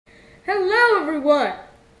Hello, everyone.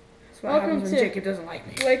 That's what happens when Jacob doesn't like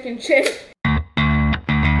me. Blake and Jake.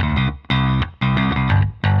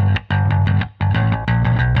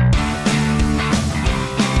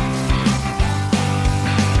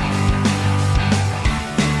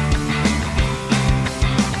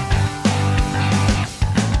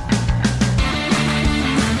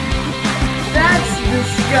 That's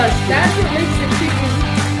disgusting. That's what makes the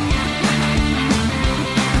chicken.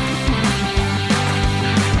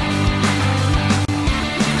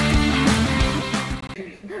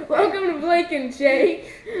 Welcome to Blake and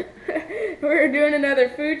Jake. We're doing another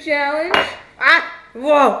food challenge. Ah!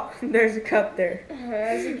 Whoa! There's a cup there.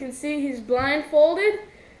 As you can see, he's blindfolded.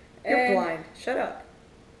 You're blind. Shut up.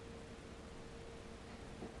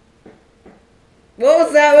 What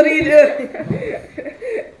was that? What are you doing?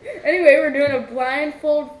 Anyway, we're doing a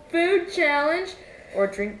blindfold food challenge. Or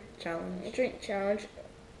drink challenge. Drink challenge.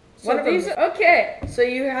 One So of these them. okay. So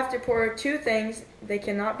you have to pour two things. They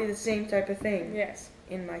cannot be the same type of thing. Yes.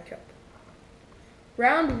 In my cup.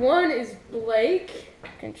 Round one is Blake. You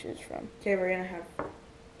can choose from. Okay, we're gonna have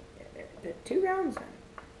 2 rounds then.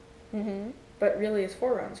 Mm-hmm. But really, it's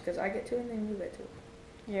 4 rounds because I get 2 and then you get 2.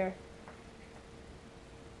 Yeah.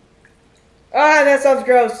 Ah, that sounds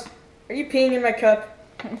gross. Are you peeing in my cup?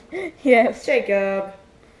 Yes. Jacob.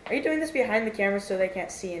 Are you doing this behind the camera so they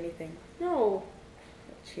can't see anything? No.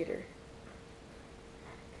 Cheater.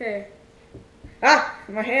 Okay. Ah!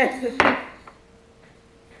 My hand!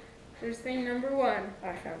 There's thing number one.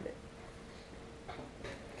 I found it.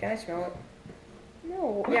 Can I smell it?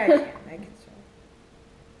 No. Yeah, I can. I can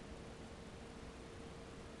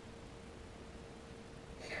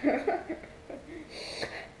smell it.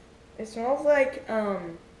 It smells like, I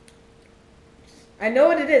know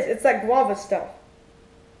what it is. It's that guava stuff.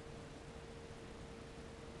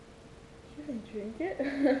 You can drink it.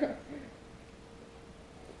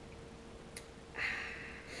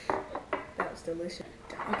 That was delicious.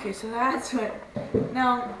 Okay, so that's what.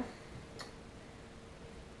 Now,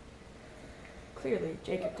 clearly,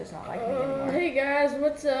 Jacob does not like me anymore. Hey guys,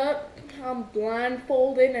 what's up? I'm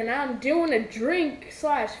blindfolded and I'm doing a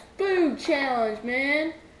drink/food challenge,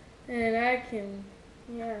 man. And I can,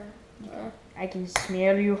 I can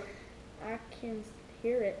smell you. I can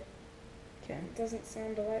hear it. Okay. It doesn't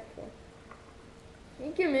sound delightful.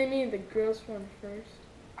 You can make me the gross one first.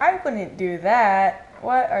 I wouldn't do that.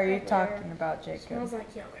 What are you Over talking there. about, Jacob? Smells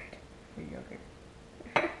like yogurt. Yogurt.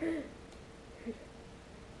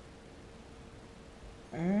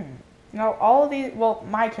 No, all of these. Well,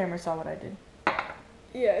 my camera saw what I did.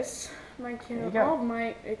 Yes, my There camera. you go. All of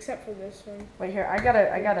my, except for this one. Wait here. I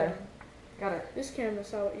gotta. This camera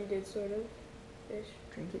saw what you did, sort of. Ish.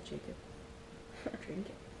 Drink it, Jacob. Drink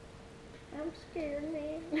it. I'm scared,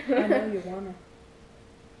 man. I know you wanna.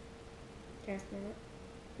 Can't smell it.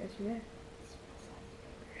 Yes, you may.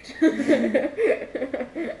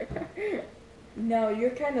 No, you're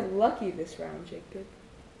kind of lucky this round, Jacob.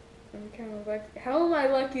 I'm kind of lucky. How am I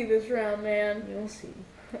lucky this round, man? You'll see.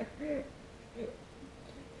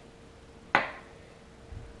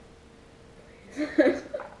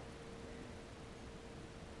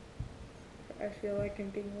 I feel like I'm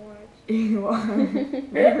being watched. You are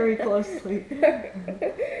very closely.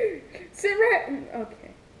 Sit right.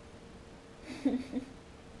 Okay.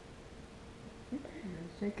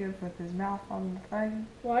 Jacob with his mouth on the thing.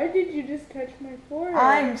 Why did you just touch my forehead?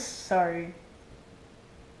 I'm sorry.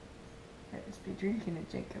 I just be drinking it,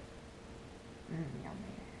 Jacob.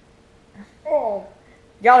 Yummy. Oh,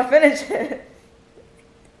 Gotta finish it.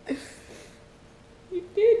 you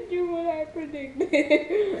did do what I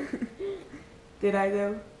predicted. Did I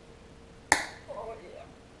though? Oh yeah.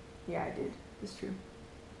 Yeah, I did. It's true.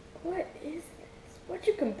 What is this? What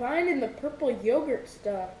you combined in the purple yogurt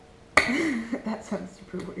stuff? That sounds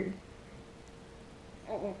super weird.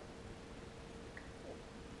 Uh-uh.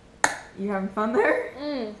 You having fun there?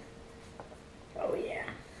 Oh yeah.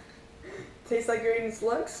 Tastes like you're eating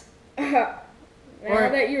slugs? Now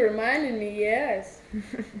that you reminded me, yes.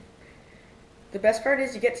 The best part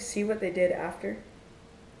is you get to see what they did after.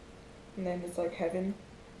 And then it's like heaven.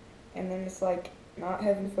 And then it's like not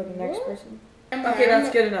heaven for the next What? person. Am Okay, I-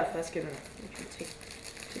 that's good enough. That's good enough. You can take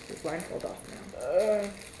the blindfold off now.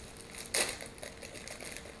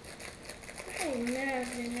 Oh,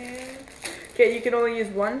 nasty, man. Okay, you can only use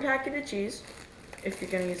 1 packet of cheese if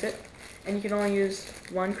you're gonna use it. And you can only use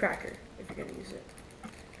 1 cracker if you're gonna use it.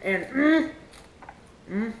 And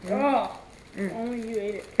Only you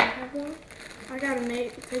ate it. Can I have one? I gotta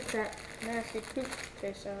take that nasty poop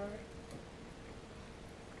taste out of it.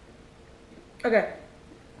 okay.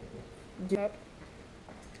 Up.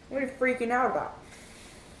 What are you freaking out about?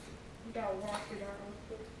 You gotta wash it out.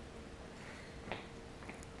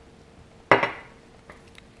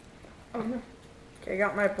 Oh no. Okay, I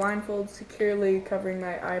got my blindfold securely covering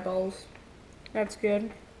my eyeballs. That's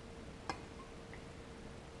good.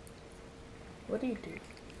 What do you do?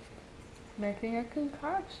 Making a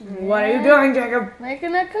concoction. What are you man. doing, Jacob?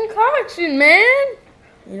 Making a concoction, man.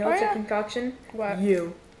 You know what's Oh, yeah. a concoction? What?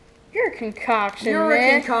 You. You're a concoction, You're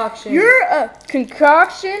man. a concoction. You're a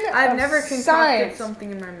concoction I've of never concocted science.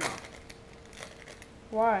 something in my mouth.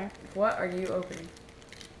 Why? What are you opening?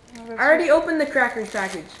 Oh, I already opened the crackers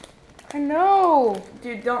package. I know.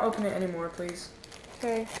 Dude, don't open it anymore, please.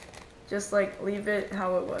 Okay. Just like leave it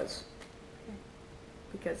how it was.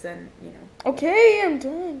 Because then, you know. Okay, I'm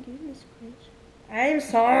done. Goodness gracious. I'm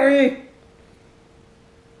sorry.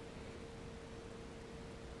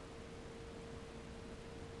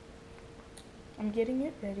 I'm getting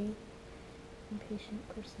it ready. Impatient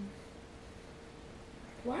person.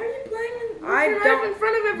 Why are you playing with I your don't knife in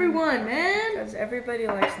front of everyone, man. Because everybody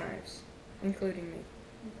likes knives. Including me.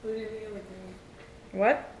 Including the other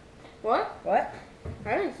What? What? What?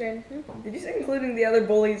 I didn't say anything. Did you say including the other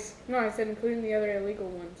bullies? No, I said including the other illegal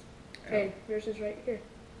ones. Okay, yours is right here.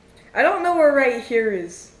 I don't know where right here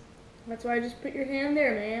is. That's why I just put your hand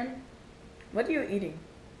there, man. What are you eating?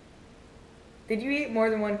 Did you eat more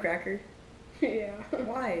than one cracker? Yeah.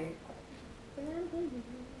 Why?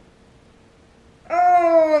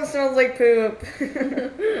 Oh, it smells like poop.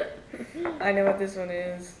 I know what this one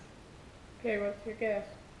is. Okay, what's your guess?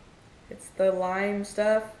 It's the lime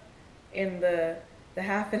stuff and the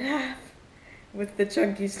half and half with the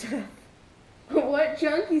chunky stuff. What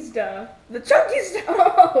chunky stuff? The chunky stuff!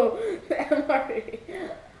 Oh, the MRE.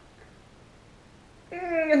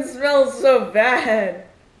 It smells so bad.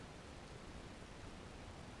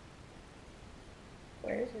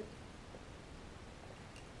 Where is it?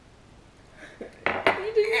 You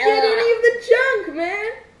didn't get any of the chunk,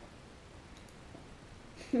 man.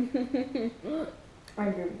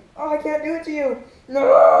 I'm doing. Oh, I can't do it to you.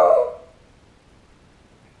 No.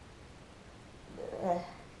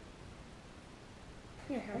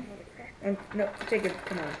 Yeah, have another crack. No, take it.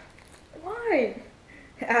 Come on. Why?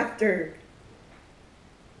 After.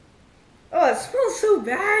 Oh, it smells so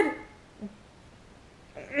bad.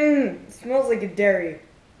 It smells like a dairy.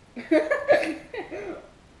 I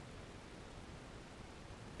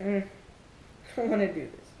don't want to do this.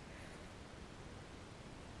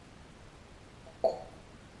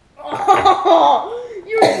 Oh,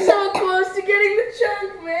 you were so close to getting the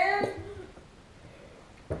chunk, man.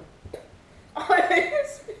 Oh,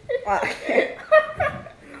 that's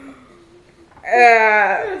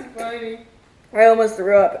funny. I almost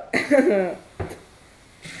threw up. I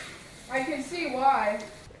can see why.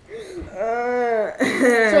 So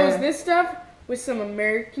So is this stuff with some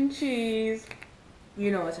American cheese?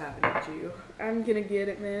 You know what's happening to you. I'm gonna get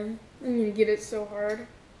it, man. I'm gonna get it so hard.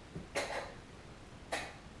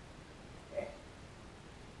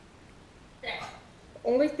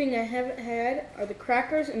 Only thing I haven't had are the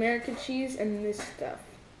crackers, American cheese, and this stuff.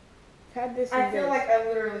 I've had this and I feel this. like I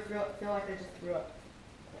literally feel like I just threw up.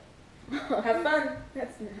 Have fun.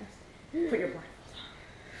 That's nasty. Put your blindfold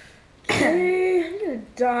on. Okay, I'm gonna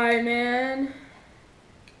die, man.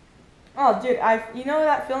 Oh, dude, you know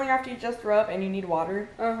that feeling after you just throw up and you need water?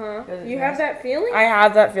 Uh-huh. It's You have nasty. that feeling? I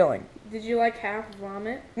have that feeling. Did you like half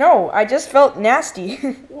vomit? No, I just felt nasty.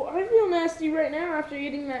 Well, I feel nasty right now after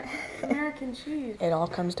eating that American cheese. It all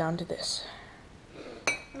comes down to this.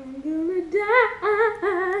 I'm gonna die.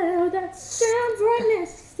 Oh, that sounds like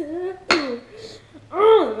nasty stuff.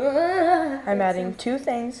 I'm adding 2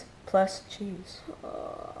 things plus cheese.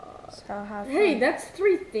 So I'll have Hey, fun. that's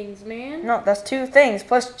 3 things, man. No, that's 2 things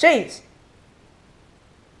plus cheese.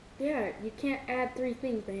 Yeah, you can't add 3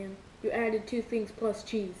 things, man. You added 2 things plus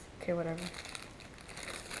cheese. Okay, whatever.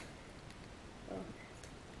 Oh.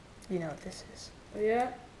 You know what this is. Oh, yeah?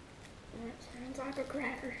 That sounds like a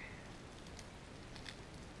cracker.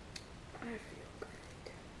 I feel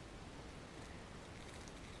great.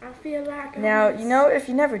 I feel like Now, you know, if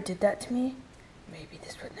you never did that to me, maybe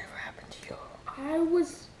this would never happen to you.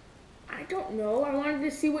 I don't know. I wanted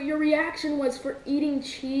to see what your reaction was for eating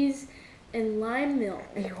cheese and lime milk.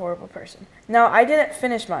 You horrible person. No, I didn't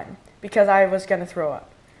finish mine because I was going to throw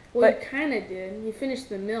up. Well, But- you kind of did. You finished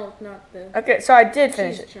the milk, not the Okay, so I did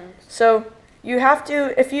finish cheese it. chunks. So you have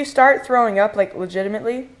to, if you start throwing up, like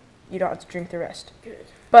legitimately, you don't have to drink the rest. Good.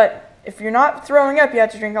 But if you're not throwing up, you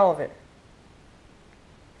have to drink all of it.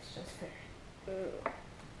 It's just fair. Ugh.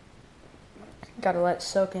 Gotta let it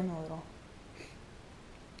soak in a little.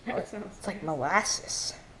 That sounds It's like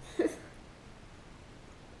molasses.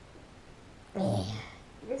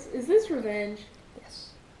 Is this revenge? Yes.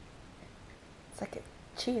 It's like a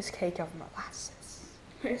cheesecake of molasses.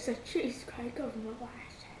 It's a cheesecake of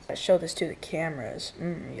molasses. Show this to the cameras.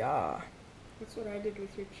 Yeah. That's what I did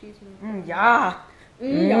with your cheese milk. Yeah.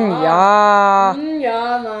 Yeah. Yeah.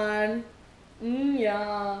 Yeah, man.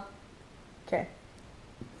 Yeah. Okay.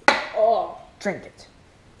 Oh. Drink it.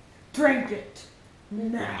 Drink it.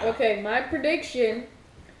 Now. Okay, my prediction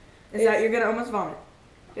is that you're gonna almost vomit.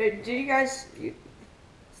 Did you guys?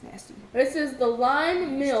 It's nasty. This is the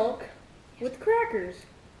lime milk with crackers.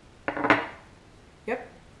 Yep.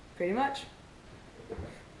 Pretty much.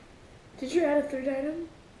 Did you add a third item?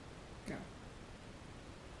 No.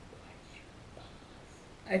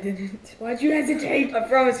 I didn't. Why'd you hesitate? I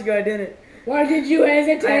promise you I didn't. Why did you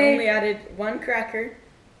hesitate? I only added 1 cracker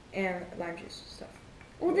and lime juice stuff.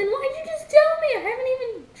 Well, then why'd you just tell me? I haven't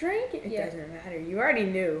even drank it yet. It doesn't matter. You already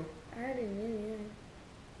knew. I already knew, yeah.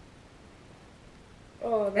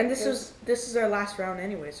 Oh, and this is our last round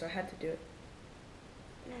anyway, so I had to do it.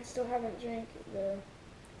 I still haven't drank the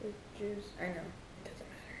juice. I know. It doesn't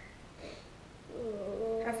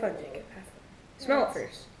matter. Have fun, Jacob. Have fun. Smell it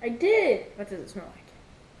first. I did. What does it smell like?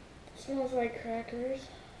 It smells like crackers.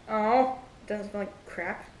 Oh, it doesn't smell like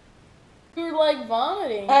crap. You're like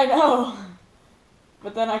vomiting. I know.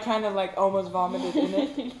 But then I kind of like almost vomited in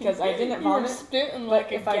it because I didn't vomit. You were spitting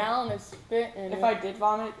like a gallon of spit in it. If I did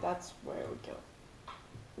vomit, that's where it would go.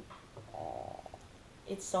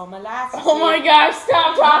 It's so molasses. Oh my gosh,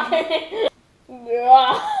 stop talking.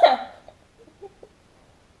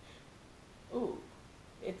 Ooh.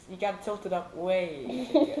 You gotta tilt it up way.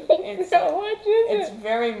 It's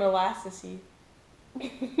very molassesy.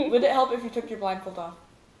 Would it help if you took your blindfold off?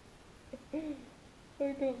 I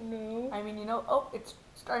don't know. I mean, oh, it's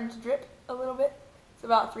starting to drip a little bit. It's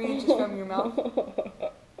about 3 inches from your mouth.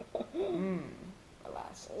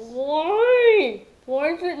 Molasses. Why?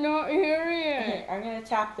 Why is it not here yet? Okay, I'm gonna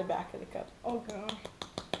tap the back of the cup. Okay.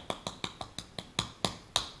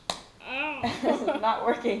 This is not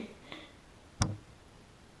working.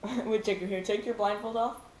 Wait, Jacob, here, take your blindfold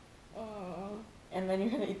off. And then you're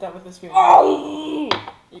gonna eat that with a spoon.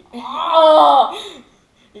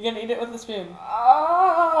 You're gonna eat it with a spoon.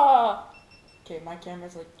 Okay, my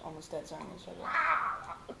camera's like almost dead, so I'm gonna shut it off.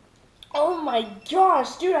 Oh my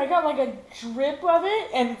gosh, dude, I got like a drip of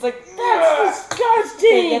it. And it's like, that's disgusting.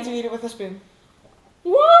 Okay, you have to eat it with a spoon.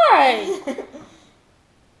 Why?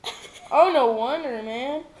 Oh, no wonder,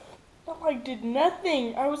 man. That like did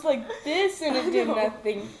nothing. I was like this and it did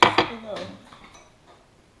nothing. I know.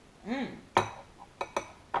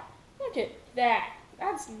 Look at that.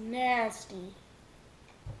 That's nasty.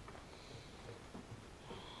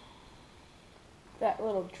 That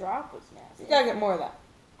little drop was nasty. You gotta get more of that.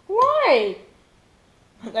 Why?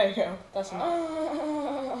 There you go. That's enough.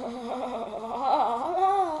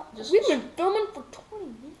 We've been filming for 20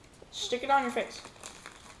 minutes. Stick it on your face.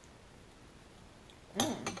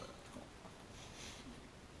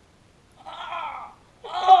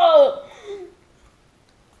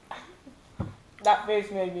 That face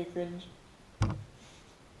made me cringe.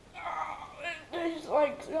 It's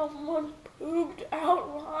like someone pooped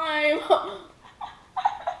out lime.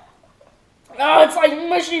 Oh, it's like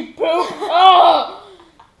mushy poop.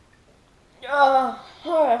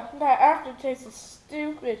 That aftertaste is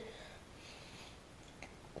stupid.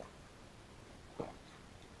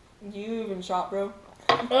 You even shot, bro?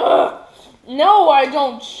 No, I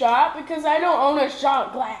don't shot because I don't own a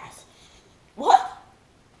shot glass. What?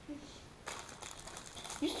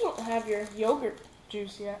 You still don't have your yogurt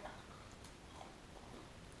juice yet.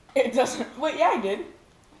 It doesn't. Wait, yeah, I did.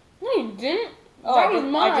 No, you didn't. Oh, that was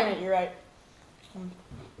mine. I didn't. You're right.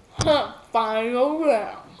 Final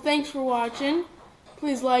round. Thanks for watching.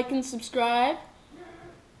 Please like and subscribe.